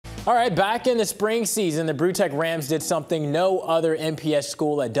All right, back in the spring season, the Brew Tech Rams did something no other MPS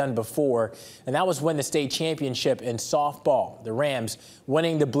school had done before, and that was win the state championship in softball. The Rams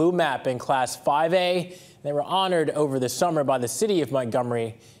winning the blue map in Class 5A. They were honored over the summer by the city of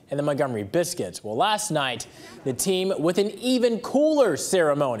Montgomery and the Montgomery Biscuits. Well, last night, the team with an even cooler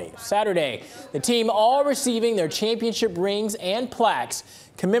ceremony. Saturday, the team all receiving their championship rings and plaques,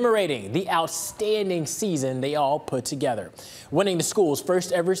 commemorating the outstanding season they all put together. Winning the school's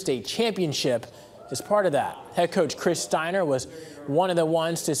first ever state championship is part of that. Head coach Chris Steiner was one of the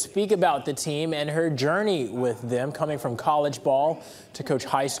ones to speak about the team and her journey with them, coming from college ball to coach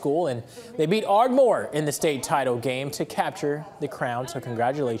high school. And they beat Ardmore in the state title game to capture the crown. So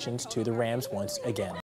congratulations to the Rams once again.